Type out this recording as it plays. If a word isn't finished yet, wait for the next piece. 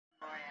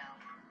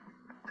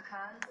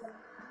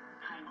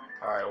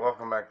Alright,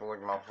 welcome back to Look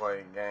at My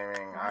Play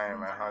Gaming. I am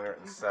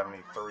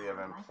 173. I've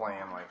been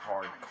playing like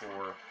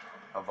hardcore.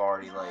 I've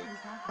already like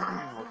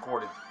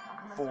recorded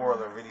 4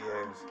 other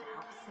videos.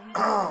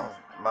 I'm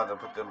about to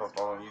put them up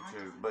on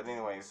YouTube. But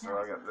anyway, so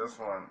I got this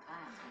one.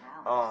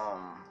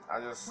 I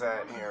just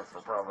sat here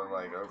for probably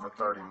like over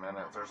 30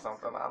 minutes or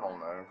something. I don't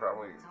know,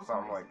 probably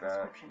something like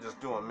that. Just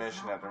doing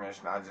mission after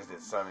mission. I just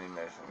did so many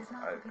missions.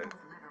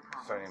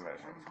 So many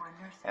missions.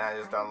 And I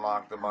just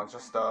unlocked a bunch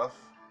of stuff.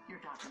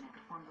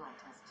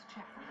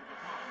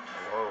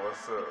 Whoa,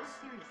 what's this?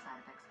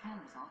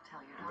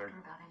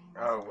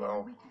 Oh,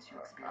 well,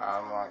 I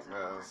unlocked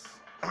this.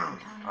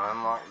 I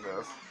unlocked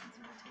this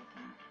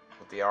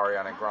with the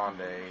Ariana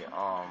Grande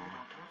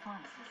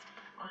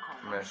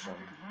mission.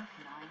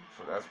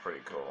 So that's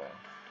pretty cool.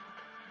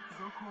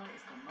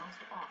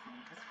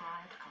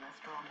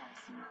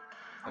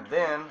 And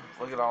then,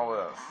 look at all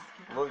this.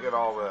 Look at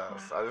all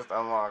this. I just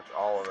unlocked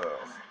all of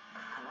this.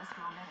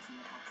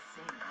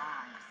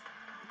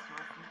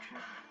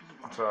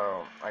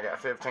 So, I got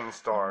 15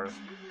 stars.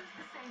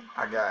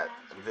 I got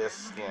this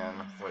skin,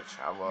 which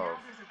I love.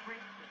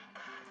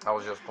 I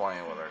was just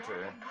playing with her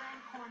too.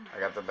 I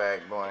got the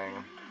back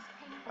bling.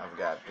 I've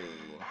got the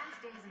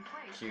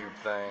cube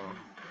thing.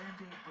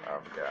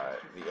 I've got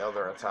the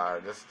other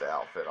attire. This is the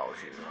outfit I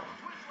was using.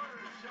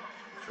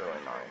 It's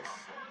really nice.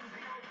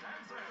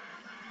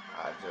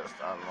 I just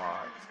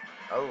unlocked,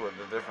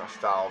 the different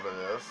style to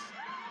this.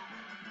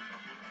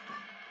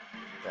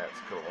 That's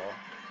cool.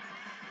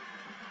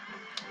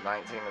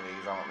 19 of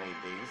these, I don't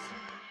need these.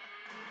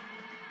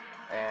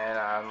 And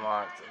I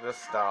unlocked this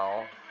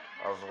style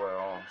as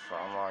well, so I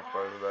unlocked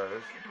both of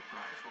those.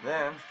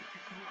 Then,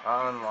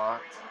 I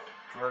unlocked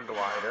her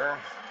glider,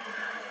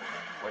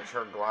 which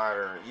her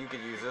glider, you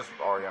could use this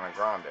with Ariana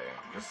Grande,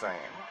 just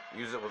saying.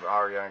 Use it with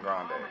Ariana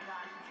Grande.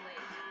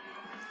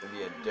 It'd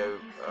be a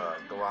dope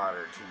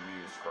glider to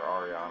use for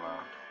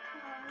Ariana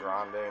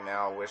Grande.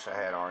 Now, I wish I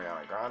had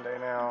Ariana Grande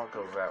now,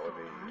 because that would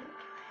be...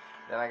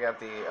 Then I got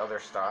the other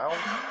style.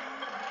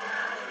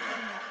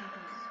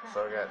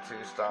 So I got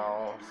 2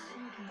 styles.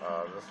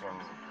 This one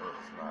is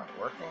not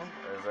working.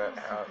 Or is that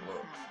how it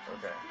looks?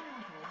 Okay.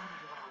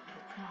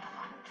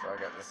 So I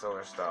got this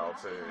other style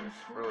too.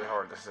 It's really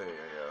hard to see,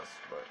 I guess.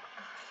 But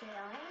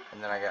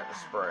and then I got the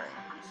spray.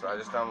 So I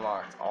just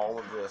unlocked all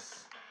of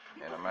this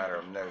in a matter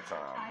of no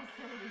time.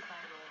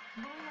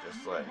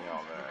 Just letting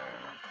y'all know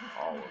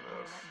all of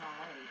this.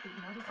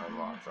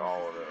 Unlocked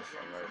all of this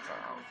in no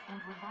time.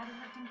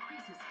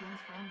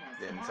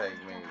 Didn't take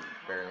me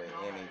barely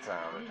any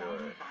time to do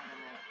it.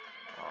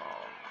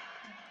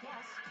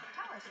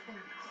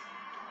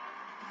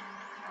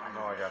 I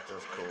know I got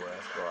this cool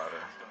ass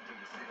glider,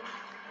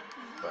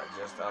 but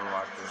just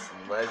unlocked this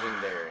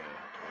legendary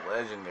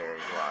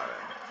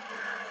glider.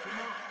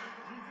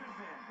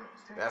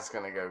 That's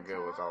gonna go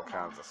good with all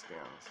kinds of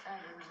skins.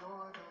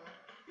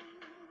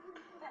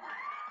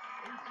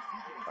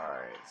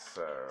 Alright,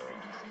 so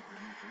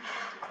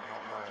I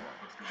don't know.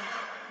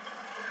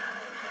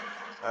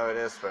 Oh, it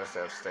is supposed to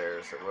have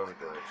stairs. It was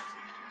glitched.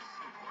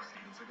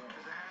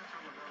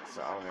 So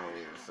I'm gonna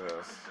use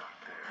this.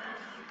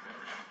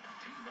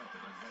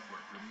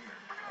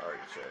 I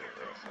already showed it.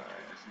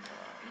 Alright.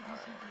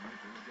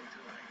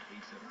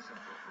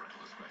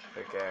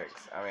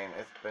 Pickaxe. I mean,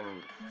 it's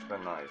been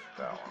nice with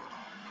that one.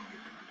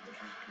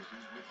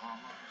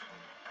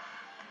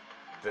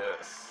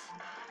 This.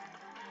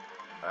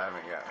 I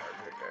haven't gotten her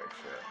pickaxe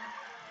yet.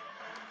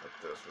 But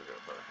this would go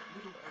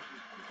perfect.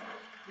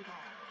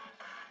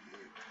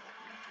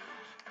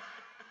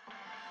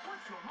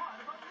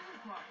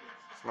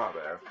 It's not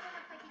bad.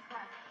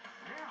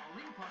 Now,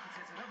 Lean Pockets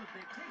has another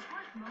big taste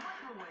right from the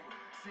microwave.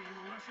 Same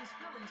luscious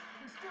fillings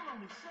and still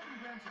only 7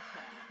 grams of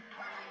fat.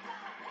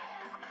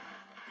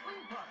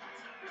 Lean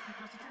Pockets, crispy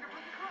crusty tender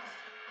flaky crust.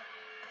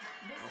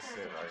 Let's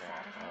see if I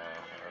can.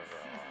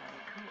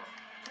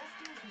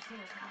 Just use your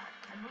Sears card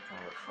and we'll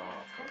take a full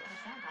 10%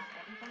 off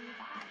everything you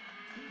buy,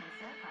 even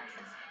sale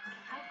prices.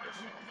 How cool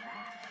is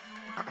that?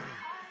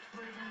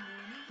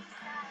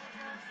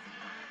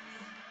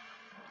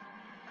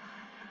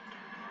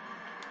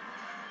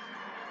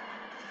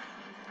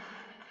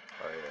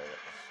 Oh yeah, I got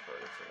the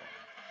spray too.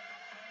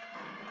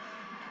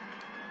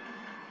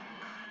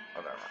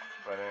 Whatever.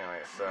 But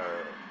anyway, so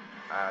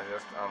I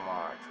just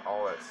unlocked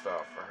all that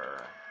stuff for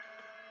her.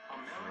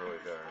 She's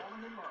really dope.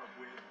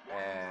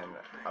 And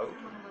I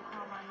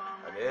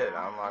did. I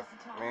unlocked.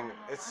 I mean,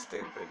 it's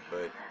stupid,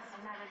 but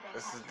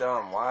this is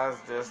dumb. Why is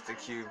this the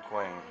Cube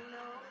Queen?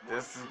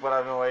 This is what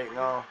I've been waiting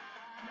on.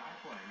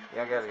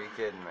 Y'all gotta be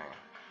kidding me.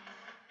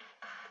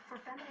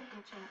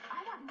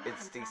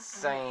 It's the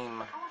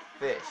same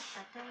fish.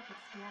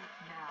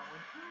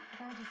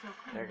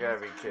 You gotta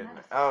be kidding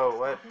me. Oh,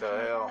 what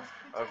the hell?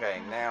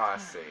 Okay, now I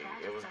see.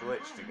 It was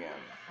glitched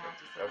again.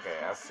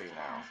 Okay, I see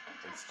now.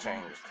 It's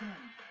changed.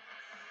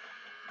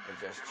 It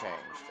just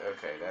changed.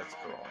 Okay, that's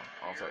cool.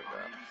 I'll take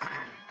that.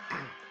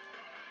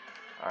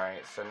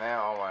 Alright, so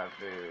now all I have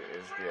to do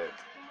is get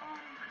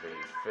the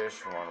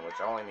fish one,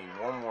 which I only need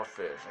one more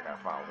fish. I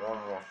gotta find one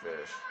more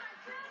fish.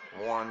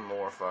 one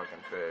more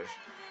fucking fish,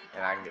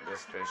 and I can get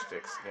this fish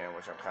stick skin,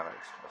 which I'm kind of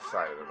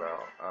excited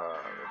about,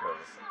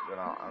 because then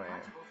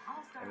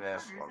and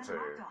this one too,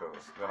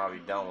 because then I'll be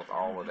done with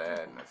all of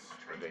that, and it's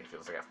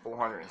ridiculous. I got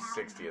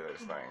 460 of those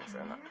things,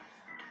 and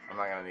I'm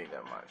not gonna need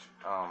that much.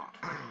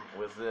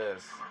 With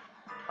this,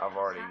 I've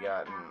already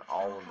gotten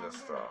all of this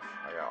stuff.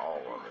 I got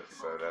all of it,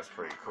 so that's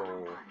pretty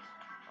cool.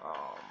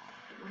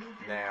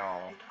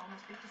 Now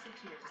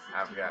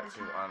I've got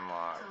to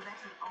unlock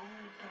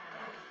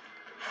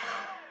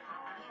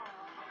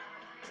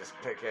this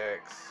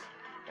pickaxe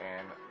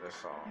and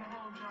this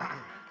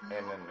and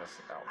then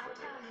this outfit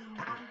here.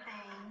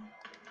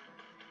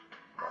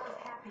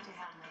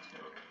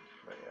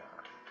 But yeah,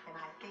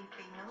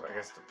 so I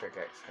guess the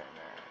pickaxe came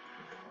there.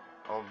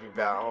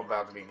 I'm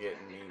about to be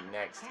getting the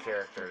next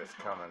character that's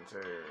coming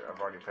too. I've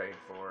already paid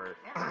for it.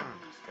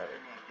 Got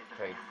it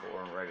paid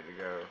for and ready to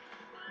go.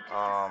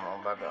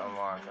 I'm about to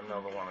unlock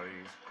another one of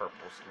these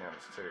purple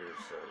skins too.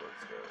 So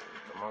let's go.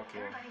 The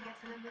monkey.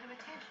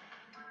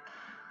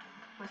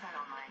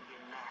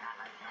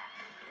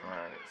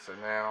 Alright, so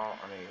now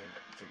I need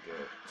to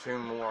get two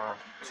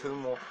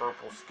more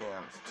purple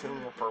skins. Two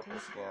more purple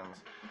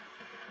skins.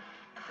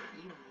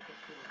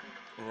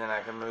 And then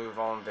I can move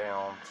on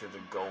down to the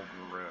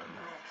golden rune.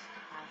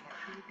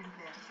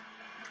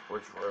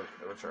 Which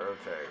are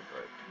okay,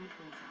 but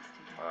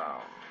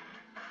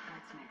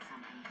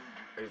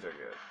these are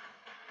good.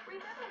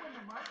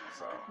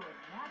 So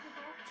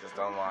just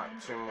unlock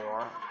two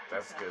more.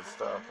 That's good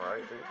stuff,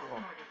 right,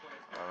 people?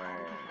 I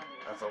mean,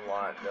 that's a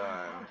lot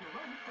done.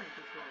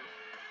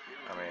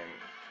 I mean,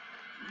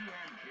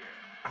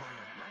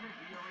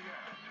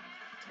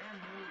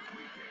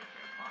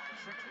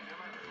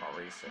 my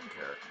recent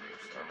characters.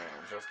 I mean,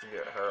 just to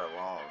get her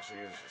alone,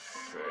 she's just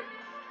sick.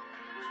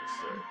 She's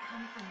sick.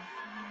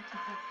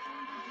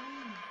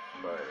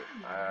 But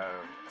I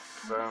have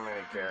so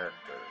many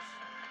characters.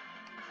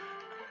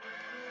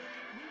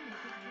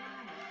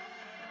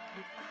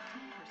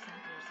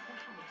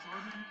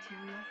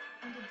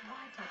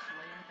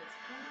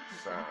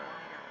 So,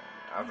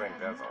 I think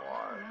that's a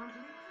lot.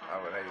 I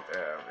would hate to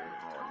have even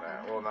more than that.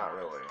 Well, not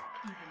really.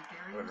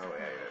 I wouldn't really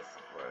hate it,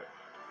 but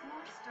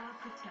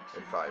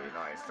it'd probably be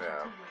nice to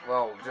have.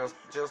 Well,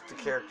 just the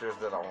characters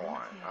that I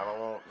want. I don't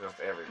want just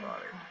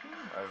everybody.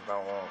 I just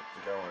don't want to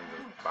go and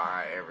just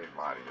buy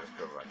everybody just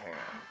because I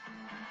can.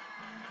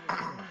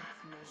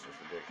 It's just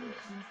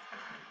ridiculous.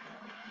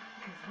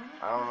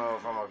 I don't know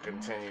if I'm going to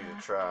continue to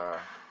try.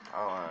 I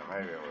don't know.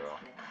 Maybe I will.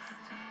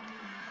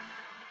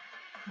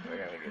 We're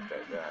going to get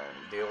that done.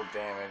 Deal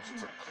damage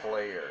to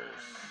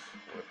players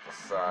with the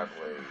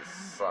sideways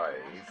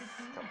scythe.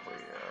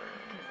 Complete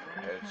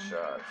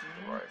headshots.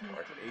 Right. I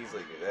could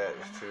easily do that.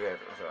 There's two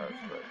headshots,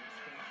 but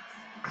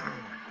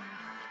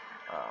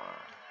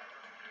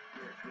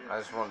I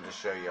just wanted to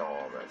show you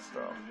all that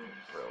stuff,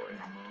 really,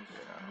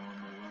 you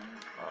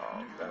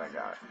know, that I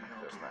got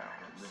just now.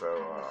 So,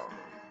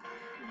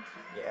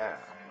 yeah,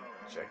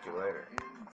 check you later.